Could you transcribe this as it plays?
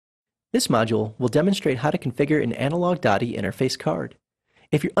This module will demonstrate how to configure an analog DAHDI interface card.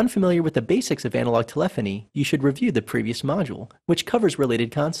 If you're unfamiliar with the basics of analog telephony, you should review the previous module, which covers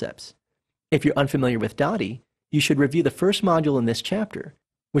related concepts. If you're unfamiliar with DAHDI, you should review the first module in this chapter,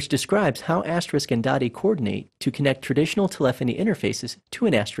 which describes how Asterisk and DAHDI coordinate to connect traditional telephony interfaces to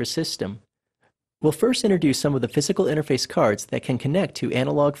an Asterisk system. We'll first introduce some of the physical interface cards that can connect to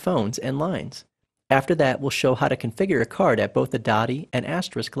analog phones and lines. After that, we'll show how to configure a card at both the DAHDI and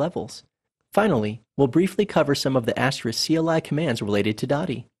Asterisk levels. Finally, we'll briefly cover some of the Asterisk CLI commands related to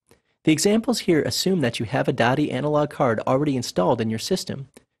DAHDI. The examples here assume that you have a DAHDI analog card already installed in your system,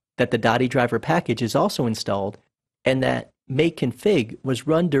 that the DAHDI driver package is also installed, and that make-config was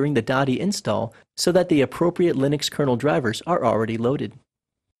run during the DAHDI install so that the appropriate Linux kernel drivers are already loaded.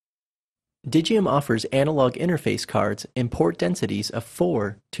 Digium offers analog interface cards in port densities of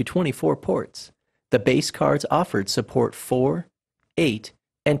 4 to 24 ports. The base cards offered support 4, 8,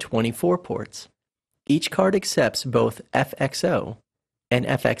 and 24 ports. Each card accepts both FXO and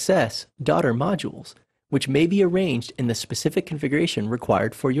FXS daughter modules, which may be arranged in the specific configuration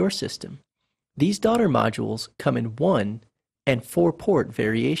required for your system. These daughter modules come in 1 and 4 port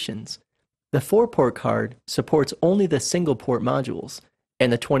variations. The 4-port card supports only the single-port modules,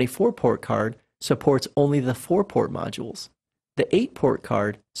 and the 24-port card supports only the 4-port modules. The 8-port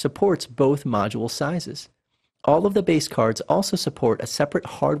card supports both module sizes. All of the base cards also support a separate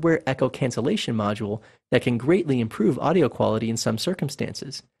hardware echo cancellation module that can greatly improve audio quality in some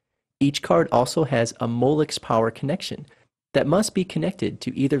circumstances. Each card also has a Molex power connection that must be connected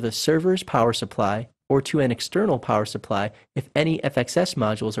to either the server's power supply or to an external power supply if any FXS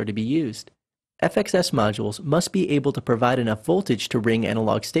modules are to be used. FXS modules must be able to provide enough voltage to ring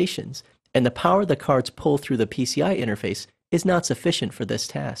analog stations, and the power the cards pull through the PCI interface is not sufficient for this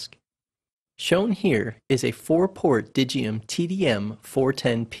task. Shown here is a 4-port Digium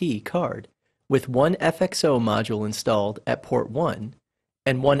TDM410P card with one FXO module installed at port 1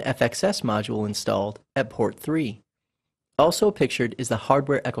 and one FXS module installed at port 3. Also pictured is the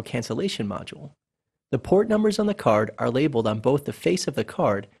hardware echo cancellation module. The port numbers on the card are labeled on both the face of the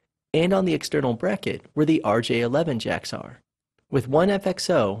card and on the external bracket where the RJ11 jacks are. With one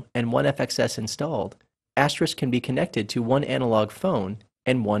FXO and one FXS installed, Asterisk can be connected to one analog phone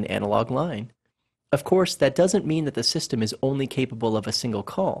and one analog line. Of course, that doesn't mean that the system is only capable of a single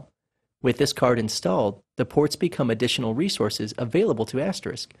call. With this card installed, the ports become additional resources available to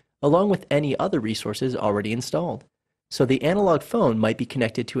Asterisk, along with any other resources already installed. So the analog phone might be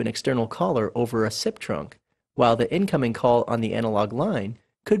connected to an external caller over a SIP trunk, while the incoming call on the analog line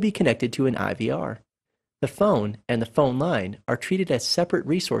could be connected to an IVR. The phone and the phone line are treated as separate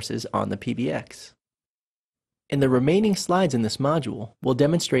resources on the PBX. In the remaining slides in this module, we'll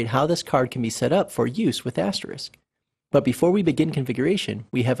demonstrate how this card can be set up for use with Asterisk. But before we begin configuration,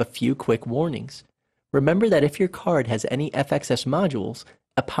 we have a few quick warnings. Remember that if your card has any FXS modules,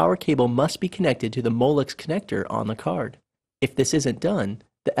 a power cable must be connected to the Molex connector on the card. If this isn't done,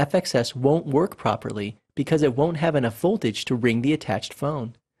 the FXS won't work properly because it won't have enough voltage to ring the attached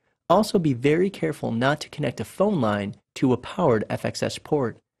phone. Also, be very careful not to connect a phone line to a powered FXS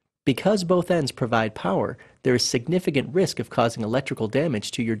port. Because both ends provide power, there is significant risk of causing electrical damage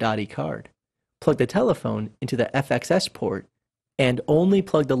to your DAHDI card. Plug the telephone into the FXS port and only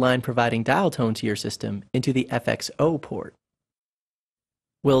plug the line providing dial tone to your system into the FXO port.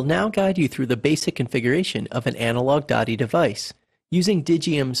 We'll now guide you through the basic configuration of an analog DAHDI device using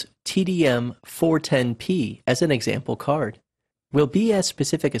Digium's TDM410P as an example card. We'll be as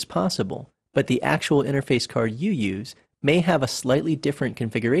specific as possible, but the actual interface card you use may have a slightly different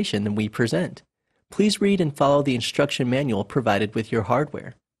configuration than we present. Please read and follow the instruction manual provided with your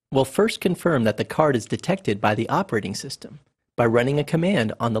hardware. We'll first confirm that the card is detected by the operating system by running a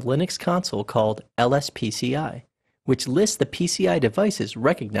command on the Linux console called lspci, which lists the PCI devices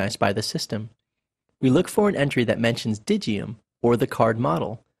recognized by the system. We look for an entry that mentions Digium or the card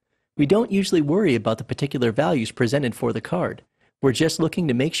model. We don't usually worry about the particular values presented for the card. We're just looking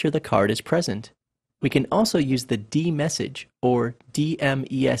to make sure the card is present. We can also use the dmesg or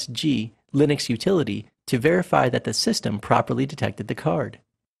dmesg Linux utility to verify that the system properly detected the card.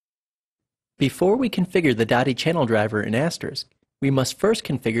 Before we configure the DAHDI channel driver in Asterisk, we must first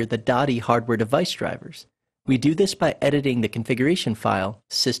configure the DAHDI hardware device drivers. We do this by editing the configuration file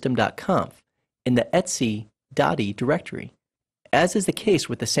system.conf in the etc DAHDI directory. As is the case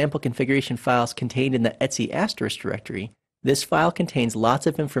with the sample configuration files contained in the etc asterisk directory, this file contains lots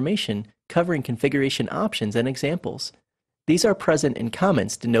of information covering configuration options and examples. These are present in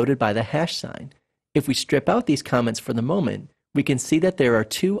comments denoted by the hash sign. If we strip out these comments for the moment, we can see that there are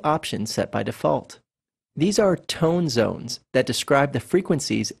two options set by default. These are tone zones that describe the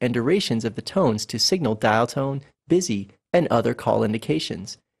frequencies and durations of the tones to signal dial tone, busy, and other call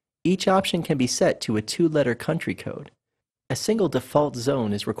indications. Each option can be set to a 2-letter country code. A single default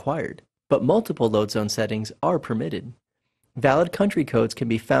zone is required, but multiple load zone settings are permitted. Valid country codes can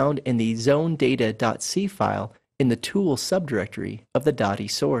be found in the zonedata.c file in the tools subdirectory of the DAHDI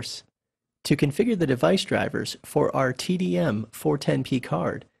source. To configure the device drivers for our TDM410P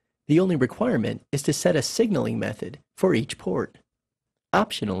card, the only requirement is to set a signaling method for each port.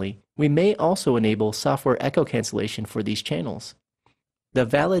 Optionally, we may also enable software echo cancellation for these channels. The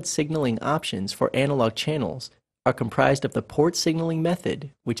valid signaling options for analog channels are comprised of the port signaling method,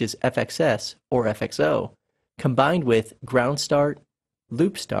 which is FXS or FXO, combined with ground start,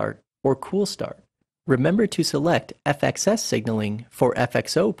 loop start, or cool start. Remember to select FXS signaling for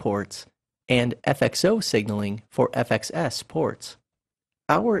FXO ports and FXO signaling for FXS ports.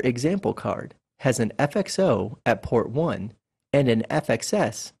 Our example card has an FXO at port 1 and an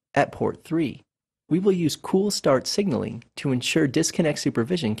FXS at port 3. We will use cool start signaling to ensure disconnect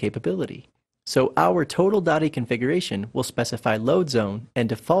supervision capability. So our total DAHDI configuration will specify load zone and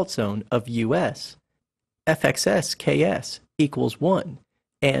default zone of US, FXS KS equals 1,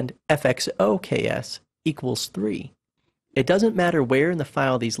 and FXO KS equals 3. It doesn't matter where in the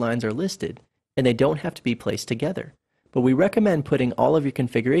file these lines are listed, and they don't have to be placed together, but we recommend putting all of your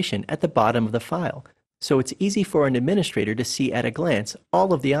configuration at the bottom of the file, so it's easy for an administrator to see at a glance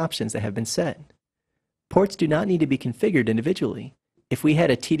all of the options that have been set. Ports do not need to be configured individually. If we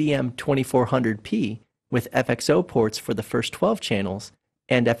had a TDM2400P with FXO ports for the first 12 channels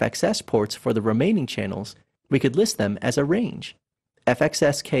and FXS ports for the remaining channels, we could list them as a range.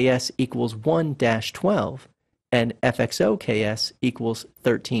 FXS KS equals 1-12 and FXO KS equals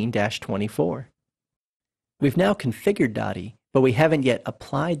 13-24. We've now configured DAHDI, but we haven't yet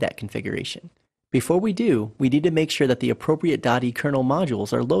applied that configuration. Before we do, we need to make sure that the appropriate DAHDI kernel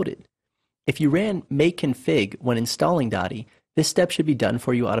modules are loaded. If you ran makeconfig when installing DAHDI, this step should be done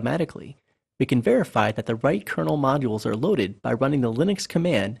for you automatically. We can verify that the right kernel modules are loaded by running the Linux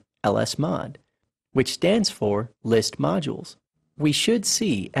command lsmod, which stands for list modules. We should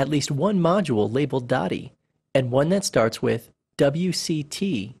see at least one module labeled DAHDI and one that starts with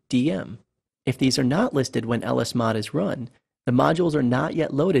WCTDM. If these are not listed when lsmod is run, the modules are not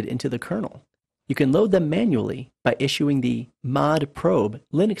yet loaded into the kernel. You can load them manually by issuing the modprobe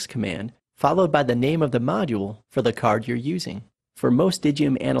Linux command followed by the name of the module for the card you're using. For most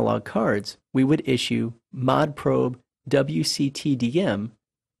Digium analog cards, we would issue modprobe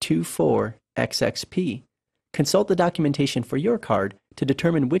WCTDM24XXP. Consult the documentation for your card to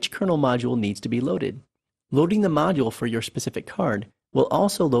determine which kernel module needs to be loaded. Loading the module for your specific card will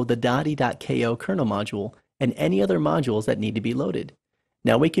also load the DAHDI.ko kernel module and any other modules that need to be loaded.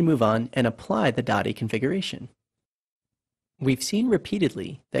 Now we can move on and apply the DAHDI configuration. We've seen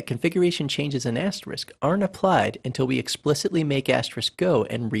repeatedly that configuration changes in Asterisk aren't applied until we explicitly make Asterisk go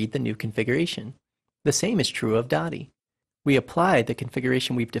and read the new configuration. The same is true of DAHDI. We apply the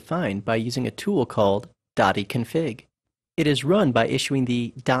configuration we've defined by using a tool called DAHDI config. It is run by issuing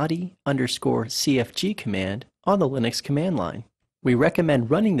the DAHDI_CFG command on the Linux command line. We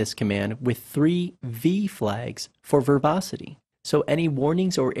recommend running this command with 3 V flags for verbosity, so any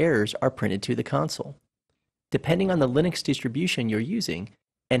warnings or errors are printed to the console. Depending on the Linux distribution you're using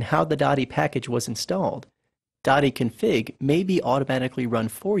and how the DAHDI package was installed, DAHDI config may be automatically run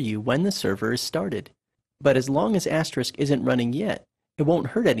for you when the server is started. But as long as Asterisk isn't running yet, it won't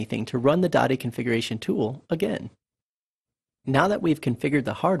hurt anything to run the DAHDI configuration tool again. Now that we've configured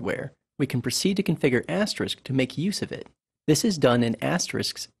the hardware, we can proceed to configure Asterisk to make use of it. This is done in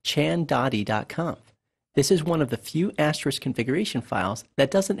Asterisk's chandahdi.conf. This is one of the few Asterisk configuration files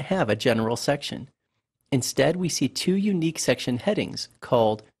that doesn't have a general section. Instead, we see 2 unique section headings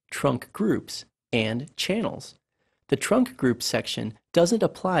called Trunk Groups and Channels. The Trunk Groups section doesn't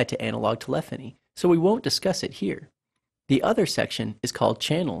apply to analog telephony, so we won't discuss it here. The other section is called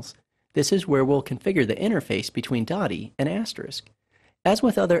Channels. This is where we'll configure the interface between DAHDI and Asterisk. As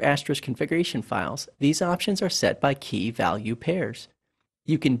with other Asterisk configuration files, these options are set by key value pairs.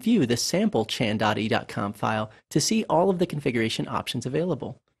 You can view the sample chandahdi.conf file to see all of the configuration options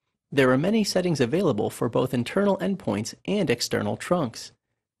available. There are many settings available for both internal endpoints and external trunks.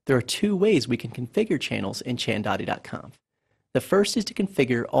 There are 2 ways we can configure channels in chandahdi.conf. The first is to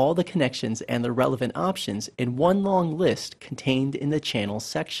configure all the connections and the relevant options in one long list contained in the Channels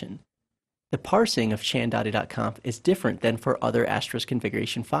section. The parsing of chandahdi.conf is different than for other Asterisk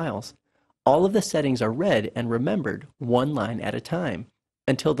configuration files. All of the settings are read and remembered one line at a time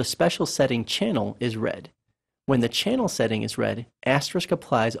until the special setting channel is read. When the channel setting is read, Asterisk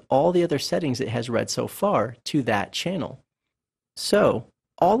applies all the other settings it has read so far to that channel. So,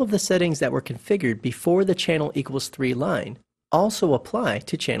 all of the settings that were configured before the channel equals 3 line also apply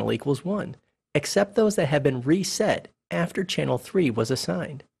to channel equals 1, except those that have been reset after channel 3 was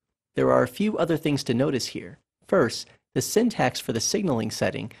assigned. There are a few other things to notice here. First, the syntax for the signaling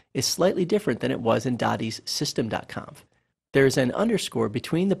setting is slightly different than it was in DAHDI's system.conf. There is an underscore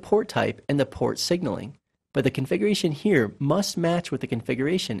between the port type and the port signaling, but the configuration here must match with the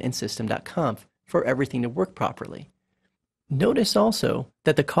configuration in system.conf for everything to work properly. Notice also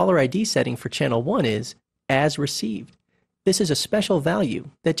that the caller ID setting for channel 1 is as received. This is a special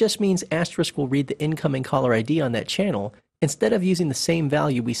value that just means Asterisk will read the incoming caller ID on that channel instead of using the same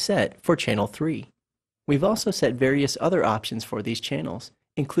value we set for channel 3. We've also set various other options for these channels,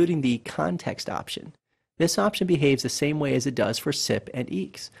 including the context option. This option behaves the same way as it does for SIP and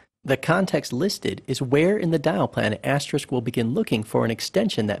EECS. The context listed is where in the dial plan Asterisk will begin looking for an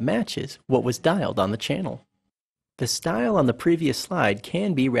extension that matches what was dialed on the channel. The style on the previous slide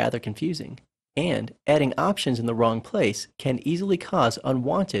can be rather confusing, and adding options in the wrong place can easily cause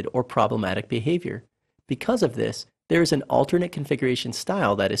unwanted or problematic behavior. Because of this, there is an alternate configuration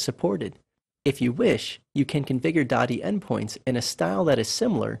style that is supported. If you wish, you can configure DAHDI endpoints in a style that is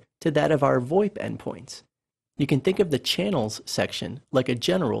similar to that of our VoIP endpoints. You can think of the channels section like a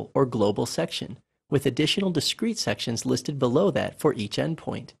general or global section, with additional discrete sections listed below that for each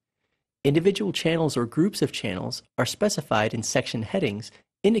endpoint. Individual channels or groups of channels are specified in section headings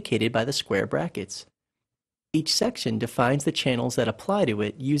indicated by the square brackets. Each section defines the channels that apply to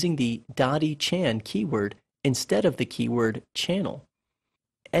it using the DAHDI chan keyword instead of the keyword channel.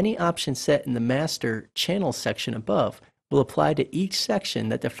 Any option set in the master channels section above will apply to each section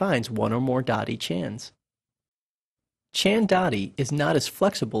that defines one or more DAHDI chans. Chan DAHDI is not as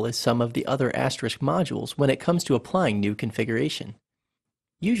flexible as some of the other Asterisk modules when it comes to applying new configuration.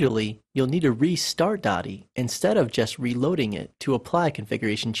 Usually, you'll need to restart DAHDI instead of just reloading it to apply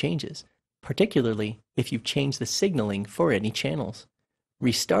configuration changes, particularly if you've changed the signaling for any channels.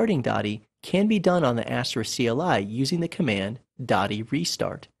 Restarting DAHDI can be done on the Asterisk CLI using the command DAHDI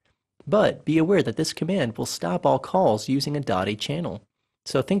restart. But be aware that this command will stop all calls using a DAHDI channel,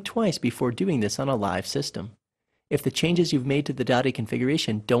 so think twice before doing this on a live system. If the changes you've made to the DAHDI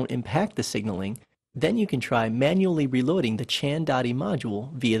configuration don't impact the signaling, then you can try manually reloading the chan DAHDI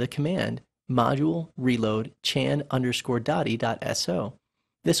module via the command module reload chan_DAHDI.so.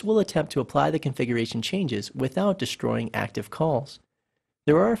 This will attempt to apply the configuration changes without destroying active calls.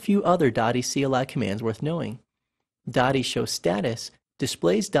 There are a few other DAHDI CLI commands worth knowing. DAHDI show status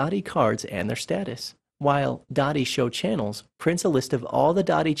displays DAHDI cards and their status, while DAHDI show channels prints a list of all the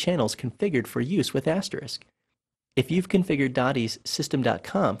DAHDI channels configured for use with Asterisk. If you've configured DAHDI's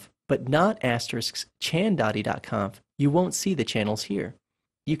system.conf but not Asterisk's chan.conf, you won't see the channels here.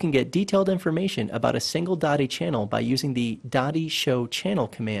 You can get detailed information about a single DAHDI channel by using the DAHDI show channel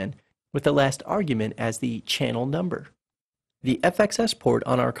command with the last argument as the channel number. The FXS port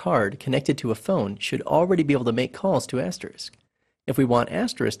on our card connected to a phone should already be able to make calls to Asterisk. If we want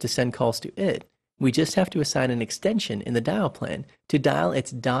Asterisk to send calls to it, we just have to assign an extension in the dial plan to dial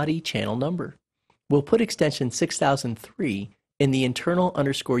its DAHDI channel number. We'll put extension 6003 in the internal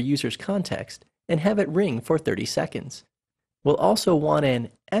 _users context and have it ring for 30 seconds. We'll also want an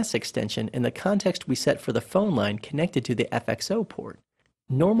S extension in the context we set for the phone line connected to the FXO port.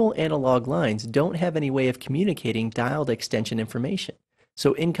 Normal analog lines don't have any way of communicating dialed extension information,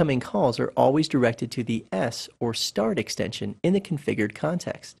 so incoming calls are always directed to the S or start extension in the configured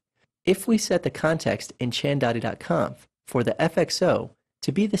context. If we set the context in chan.conf for the FXO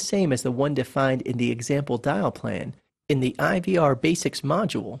to be the same as the one defined in the example dial plan in the IVR Basics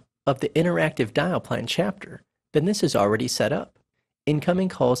module of the Interactive Dial Plan chapter, then this is already set up. Incoming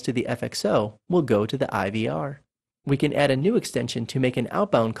calls to the FXO will go to the IVR. We can add a new extension to make an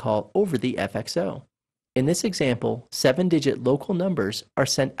outbound call over the FXO. In this example, 7-digit local numbers are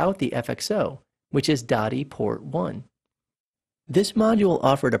sent out the FXO, which is DAHDI port 1. This module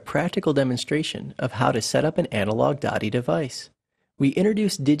offered a practical demonstration of how to set up an analog DAHDI device. We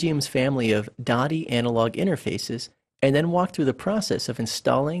introduced Digium's family of DAHDI analog interfaces and then walked through the process of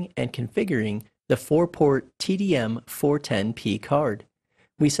installing and configuring the 4-port TDM410P card.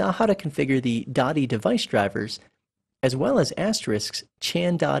 We saw how to configure the DAHDI device drivers as well as Asterisk's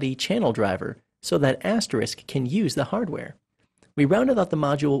chan DAHDI channel driver so that Asterisk can use the hardware. We rounded out the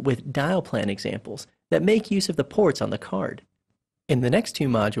module with dial plan examples that make use of the ports on the card. In the next two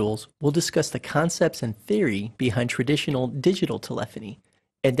modules, we'll discuss the concepts and theory behind traditional digital telephony,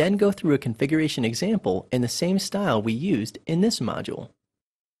 and then go through a configuration example in the same style we used in this module.